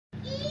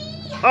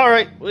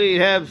Alright, we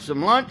have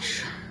some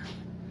lunch.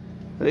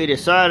 We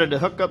decided to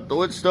hook up the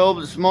wood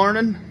stove this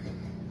morning.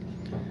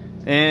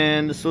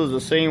 And this was the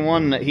same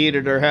one that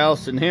heated our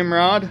house in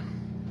Himrod. It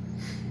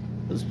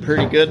was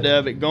pretty good to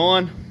have it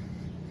going.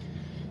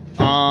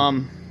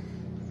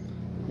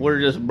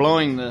 We're just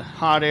blowing the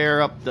hot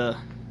air up the...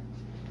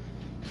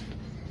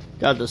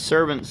 Got the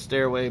servant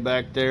stairway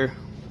back there.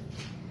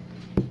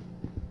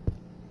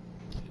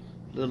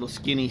 Little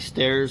skinny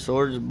stairs, so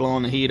we're just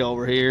blowing the heat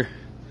over here.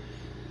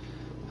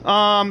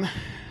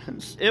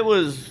 It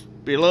was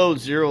below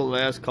zero the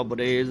last couple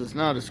days. It's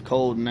not as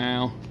cold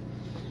now,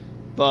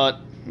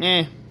 but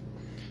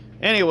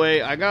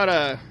anyway,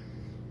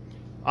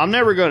 I'm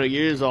never gonna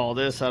use all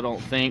this, I don't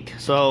think,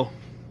 so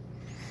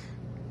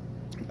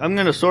I'm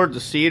gonna sort the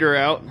cedar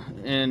out,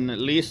 and at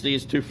least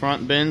these two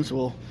front bins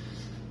will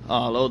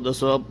load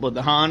this up with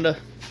the Honda.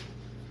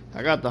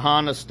 I got the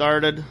Honda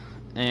started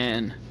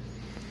and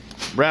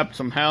wrapped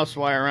some house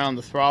wire around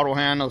the throttle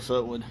handle so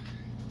it would...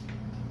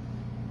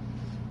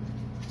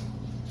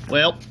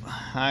 Well,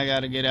 I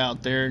gotta get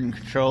out there and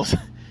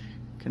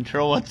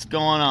control what's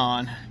going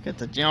on. Got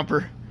the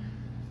jumper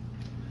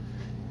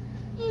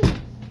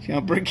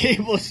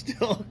cable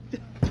still.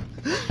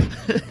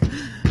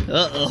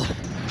 Uh-oh.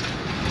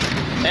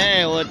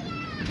 Hey,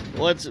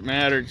 what's it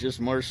matter? It's just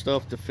more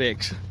stuff to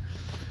fix.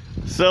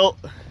 So,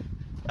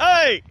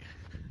 hey!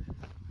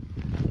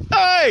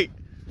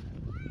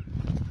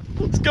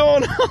 What's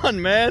going on,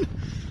 man?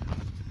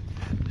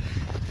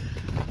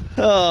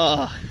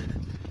 Oh,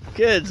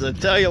 kids, I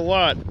tell you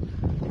what,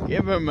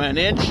 give them an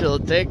inch, they'll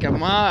take a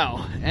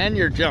mile. And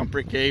your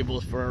jumper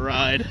cables for a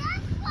ride.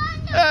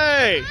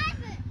 Hey!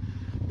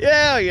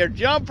 Yeah, your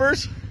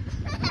jumpers.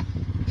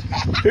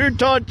 Who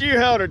taught you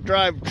how to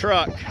drive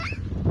truck?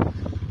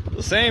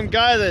 The same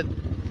guy that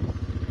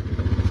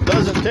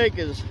doesn't take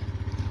his...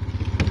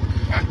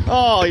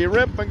 Oh, you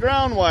ripped my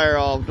ground wire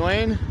off,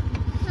 Dwayne.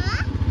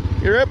 Huh?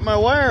 You ripped my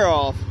wire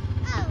off.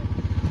 Oh.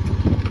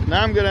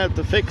 Now I'm gonna have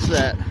to fix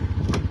that.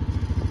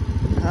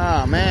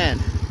 Oh, man.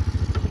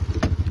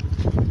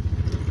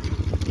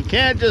 You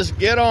can't just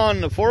get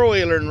on the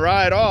four-wheeler and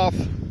ride off.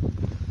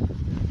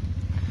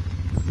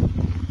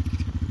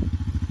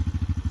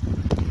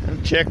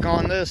 And check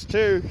on this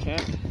too.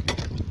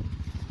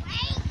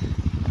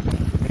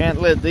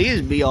 Can't let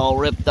these be all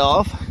ripped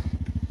off.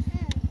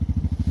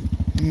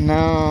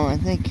 No, I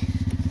think...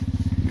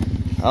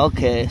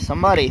 Okay, I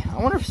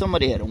wonder if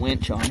somebody had a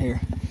winch on here.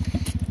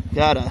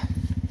 Got a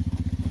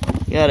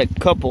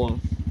couple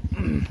of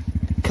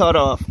cut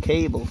off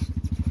cables.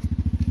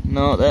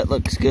 No, that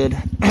looks good.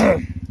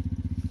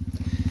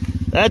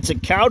 That's a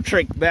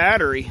Caltric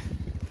battery.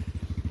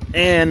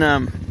 And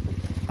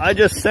I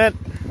just sent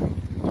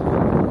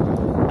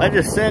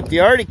the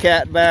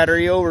Articat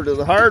battery over to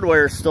the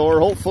hardware store.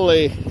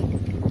 Hopefully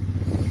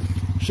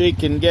she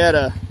can get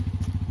an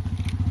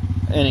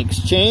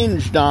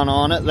exchange done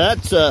on it.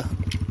 That's a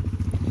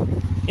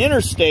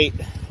interstate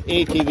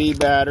ATV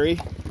battery,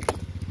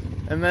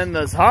 and then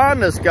this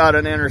Honda's got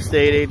an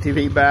interstate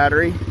ATV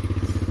battery,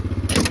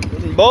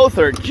 and both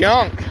are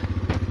junk.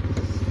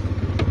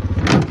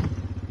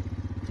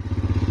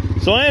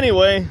 So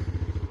anyway,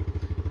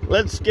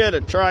 let's get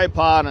a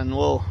tripod and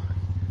we'll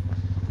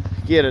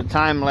get a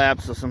time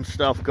lapse of some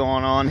stuff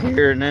going on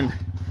here, and then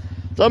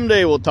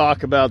someday we'll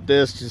talk about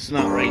this, just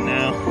not right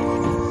now.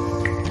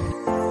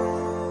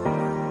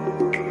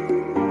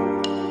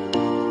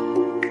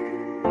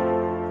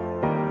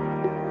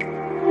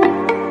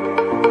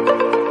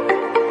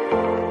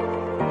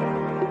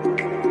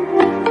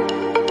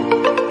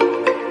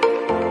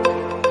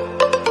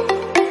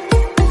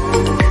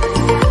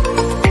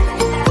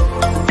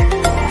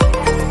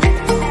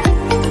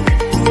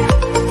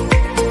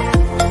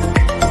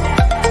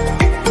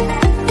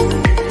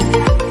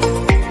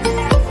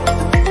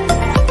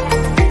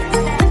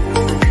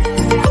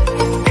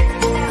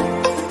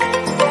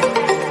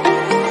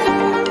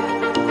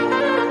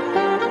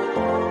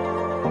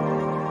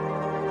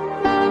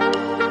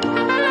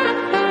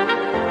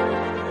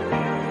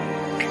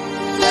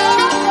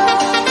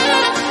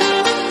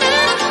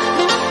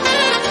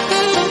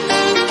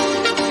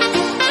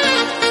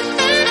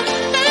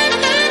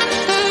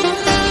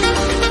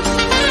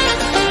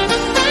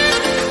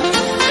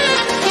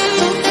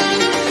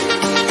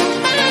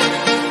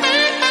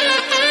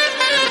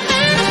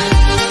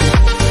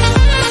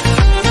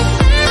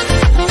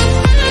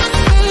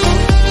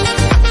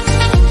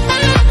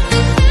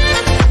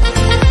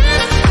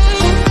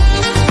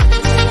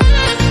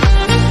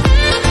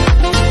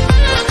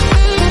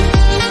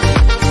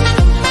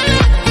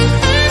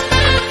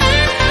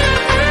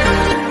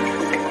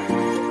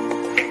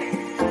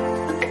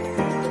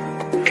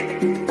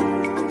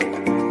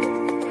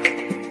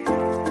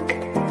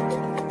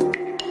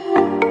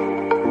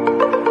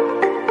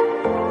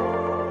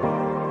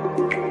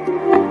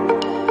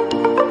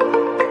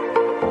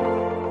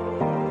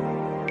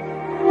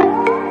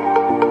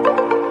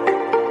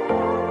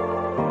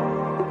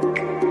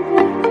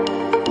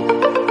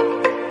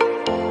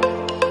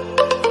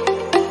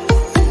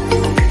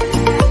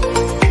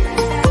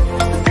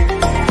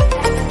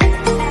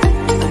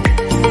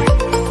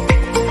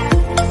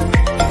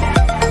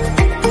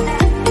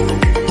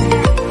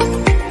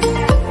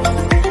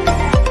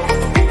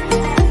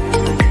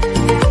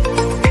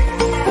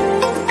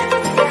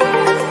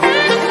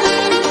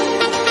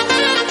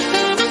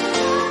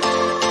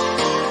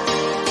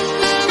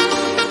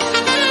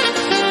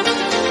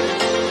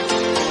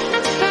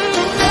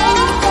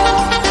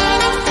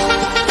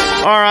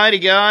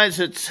 Alrighty guys,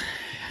 it's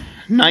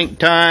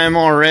nighttime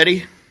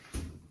already.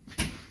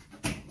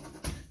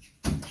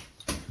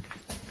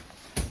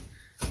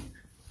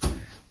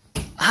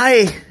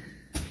 I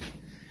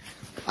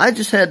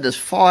just had this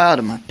fall out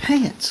of my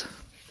pants.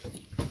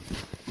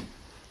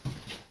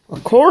 A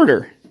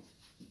quarter.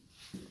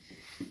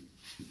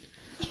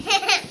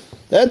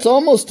 That's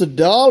almost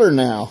 $1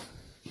 now.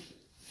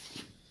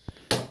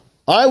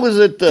 I was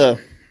at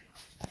the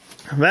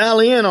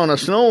Valley Inn on a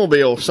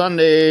snowmobile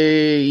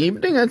Sunday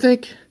evening, I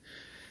think.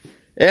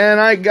 And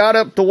I got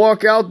up to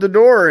walk out the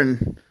door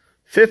and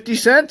 50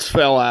 cents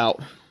fell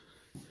out.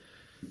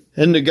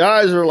 And the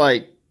guys are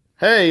like,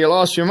 "Hey, you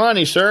lost your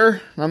money,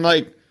 sir." And I'm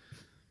like,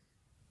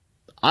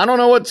 "I don't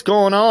know what's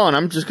going on.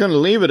 I'm just going to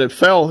leave it. It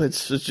fell.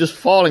 It's just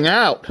falling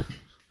out."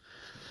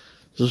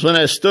 So when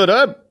I stood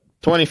up,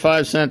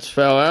 25 cents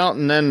fell out,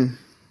 and then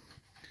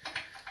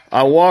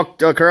I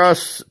walked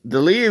across the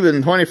leave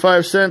and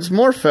 25 cents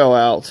more fell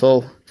out.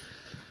 So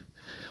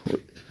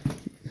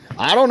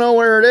I don't know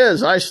where it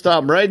is. I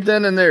stopped right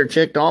then and there,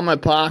 checked all my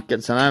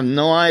pockets, and I have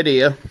no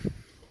idea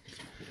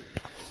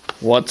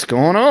what's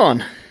going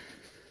on.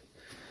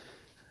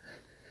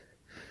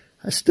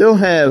 I still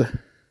have...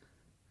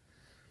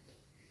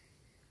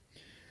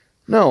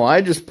 No,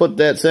 I just put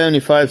that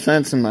 75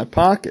 cents in my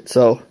pocket,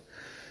 so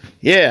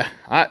yeah,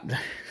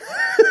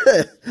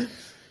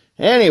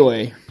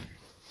 anyway,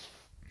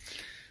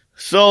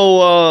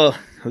 so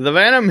the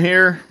Venom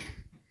here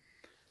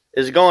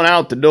is going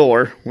out the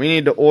door. We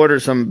need to order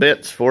some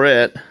bits for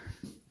it.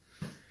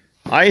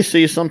 I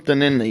see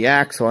something in the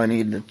axle I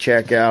need to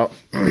check out.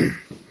 It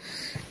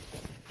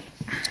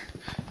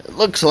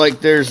looks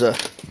like there's a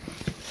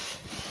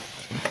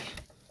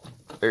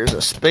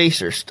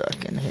spacer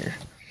stuck in here.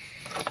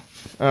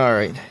 All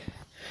right,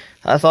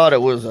 I thought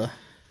it was a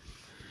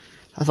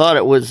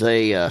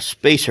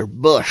spacer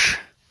bush.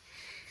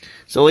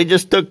 So we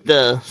just took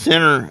the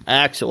center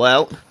axle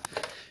out,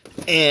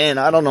 and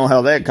I don't know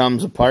how that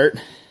comes apart.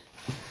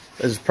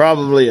 It's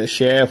probably a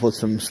shaft with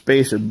some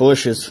spacer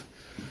bushes,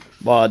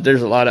 but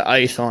there's a lot of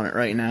ice on it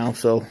right now,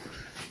 so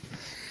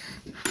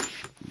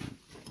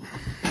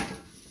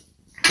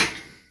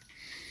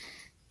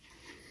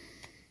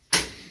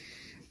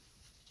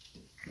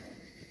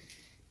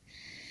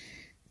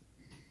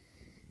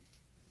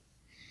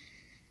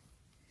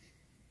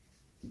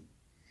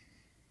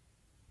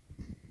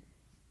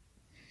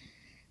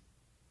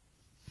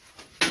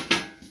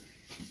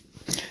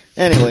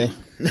anyway,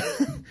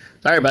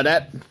 sorry about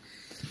that.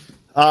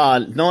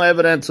 No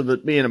evidence of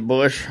it being a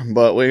bush,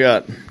 but we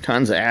got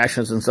tons of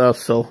ashes and stuff,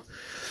 so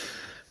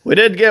we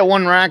did get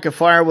one rack of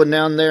firewood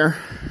down there,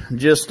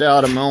 just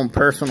out of my own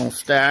personal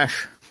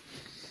stash,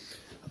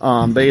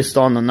 based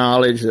on the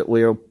knowledge that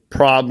we're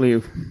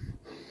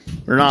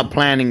not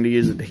planning to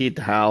use it to heat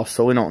the house,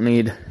 so we don't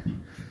need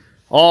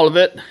all of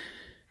it.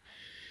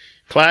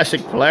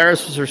 Classic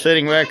Polaris are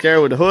sitting back there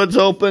with the hoods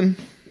open.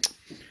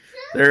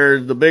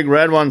 There's the big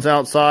red ones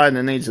outside, and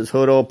it needs its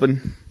hood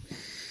open.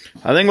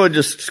 I think we'll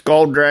just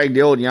skull drag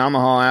the old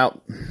Yamaha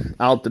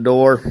out the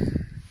door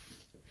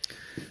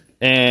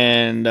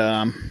and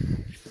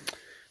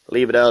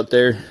leave it out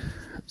there.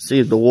 See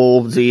if the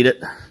wolves eat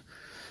it.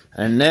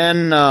 And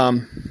then I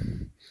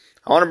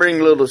want to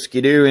bring a little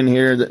Skidoo in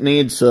here that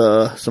needs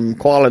some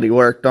quality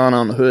work done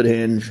on the hood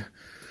hinge.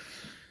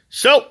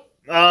 So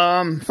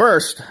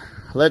first,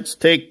 let's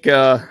take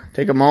a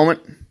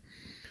moment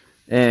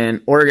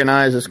and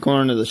organize this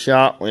corner of the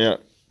shop. We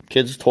got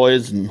kids'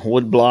 toys and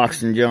wood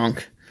blocks and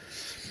junk.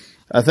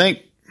 I think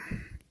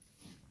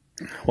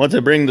once I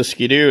bring the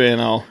Skidoo in,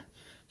 I'll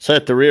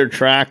set the rear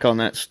track on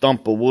that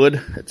stump of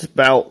wood. It's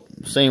about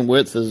the same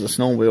width as the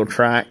snowmobile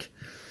track.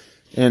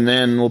 And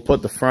then we'll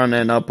put the front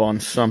end up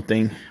on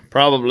something.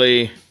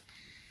 Probably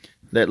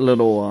that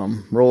little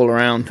roll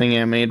around thing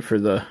I made for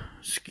the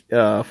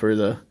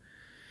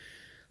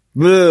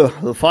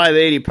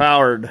 580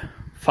 powered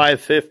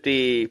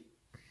 550.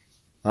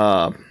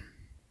 I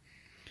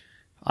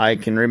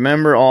can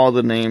remember all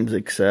the names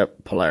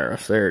except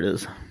Polaris. There it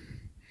is.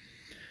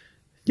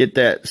 Get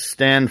that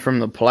stand from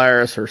the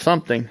Polaris or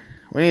something.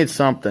 We need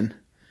something.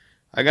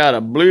 I got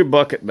a blue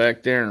bucket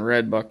back there and a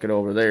red bucket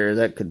over there.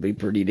 That could be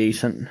pretty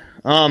decent.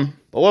 But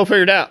we'll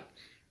figure it out.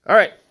 All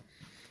right.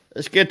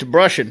 Let's get to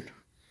brushing.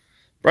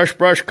 Brush,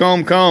 brush,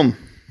 comb, comb.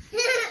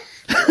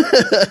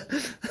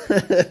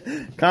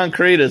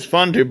 Concrete is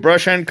fun to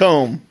brush and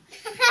comb.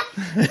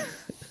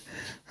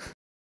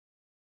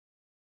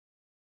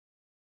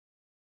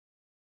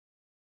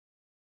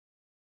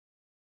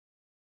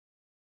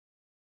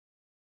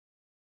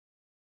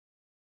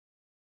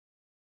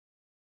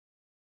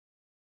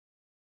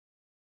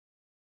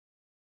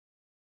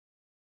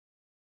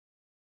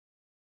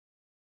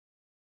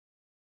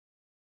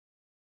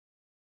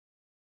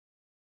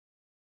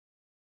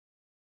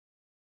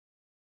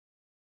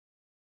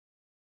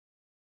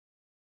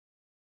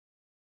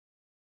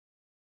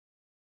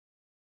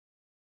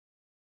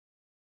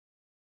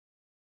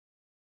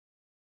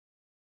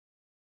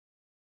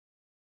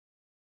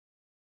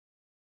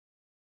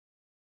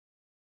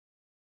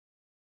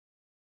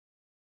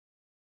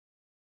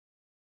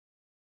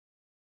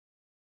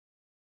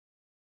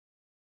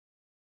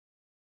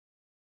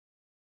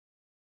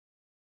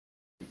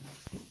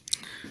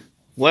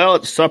 Well,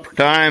 it's supper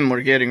time. We're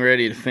getting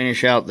ready to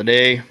finish out the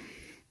day.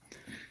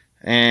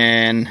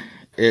 And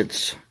I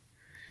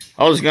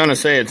was going to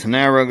say it's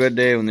never a good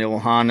day when the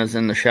old Honda's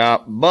in the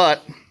shop,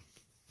 but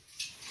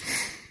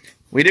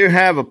we do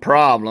have a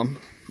problem.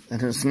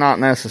 And it's not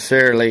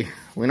necessarily,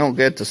 we don't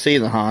get to see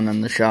the Honda in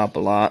the shop a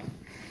lot.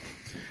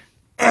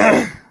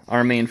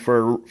 I mean,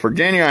 for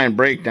genuine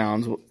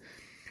breakdowns.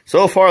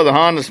 So far, the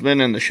Honda's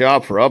been in the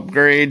shop for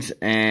upgrades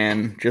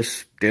and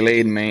just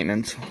delayed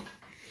maintenance.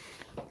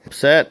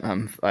 Upset.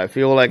 I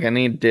feel like I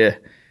need to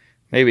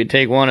maybe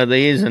take one of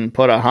these and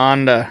put a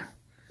Honda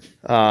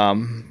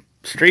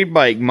street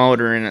bike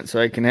motor in it so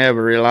I can have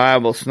a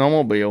reliable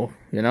snowmobile,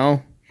 you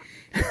know?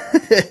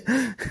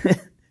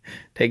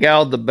 Take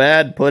out the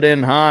bad, put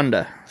in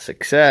Honda.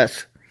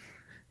 Success.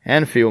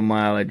 And fuel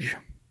mileage.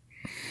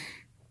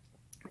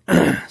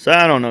 So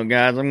I don't know,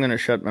 guys. I'm going to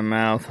shut my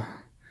mouth.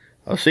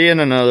 I'll see you in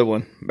another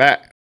one. Bye.